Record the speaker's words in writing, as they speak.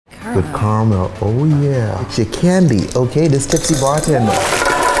with caramel. Oh yeah. It's your candy, okay? This tipsy bartender.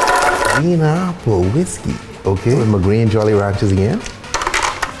 Green apple whiskey, okay? With my green Jolly Ranchers again.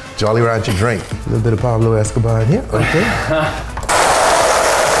 Jolly Rancher drink. A little bit of Pablo Escobar in here, okay?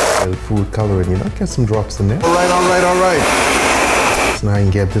 A little food coloring, you know? Get some drops in there. All right, all right, all right. So now I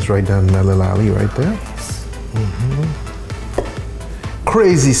can get this right down in that little alley right there.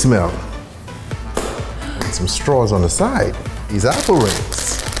 Crazy smell. And some straws on the side. These apple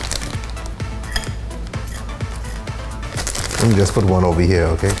rings. Let me just put one over here,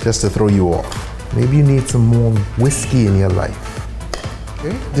 okay? Just to throw you off. Maybe you need some more whiskey in your life.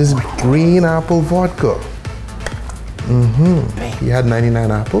 Okay? This is green apple vodka. You had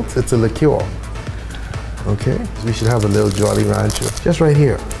 99 apples, it's a liqueur. Okay? So we should have a little Jolly Rancher just right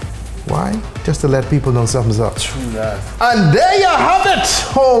here. Why? Just to let people know something's up. True that. And there you have it,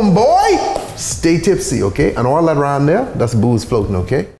 homeboy. Stay tipsy, okay? And all that around there, that's booze floating, okay?